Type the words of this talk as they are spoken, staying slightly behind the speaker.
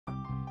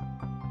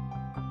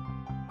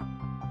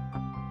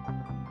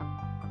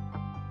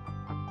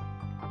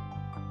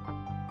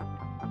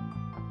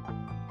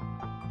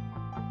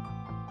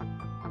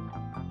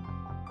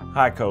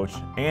Hi Coach,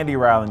 Andy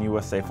Ryland,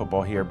 USA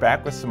Football here,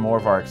 back with some more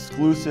of our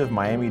exclusive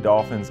Miami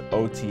Dolphins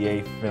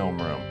OTA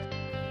film room.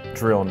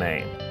 Drill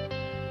name: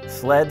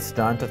 Sled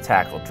Stun to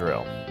Tackle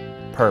Drill.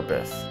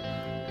 Purpose: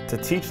 to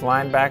teach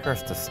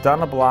linebackers to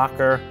stun a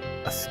blocker,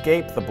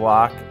 escape the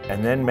block,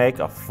 and then make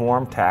a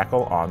form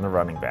tackle on the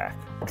running back.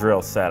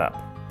 Drill setup: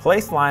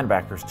 place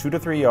linebackers 2 to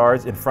 3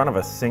 yards in front of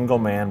a single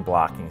man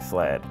blocking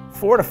sled.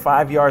 4 to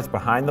 5 yards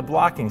behind the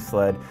blocking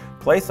sled,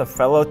 place a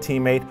fellow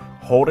teammate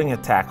holding a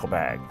tackle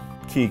bag.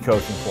 Key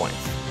coaching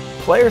points: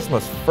 players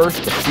must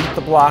first defeat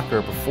the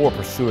blocker before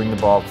pursuing the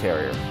ball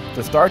carrier.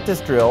 To start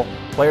this drill,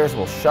 players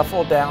will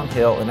shuffle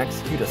downhill and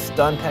execute a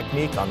stun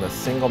technique on the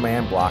single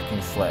man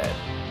blocking sled.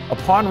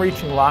 Upon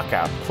reaching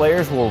lockout,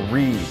 players will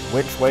read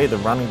which way the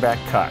running back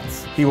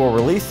cuts. He will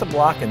release the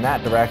block in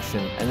that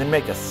direction and then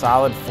make a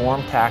solid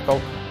form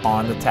tackle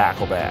on the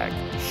tackle bag.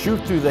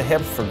 Shoot through the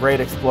hips for great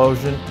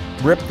explosion,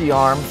 rip the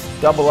arms,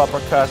 double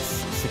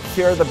uppercuts,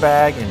 secure the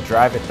bag, and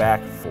drive it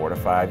back 4 to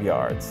 5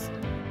 yards.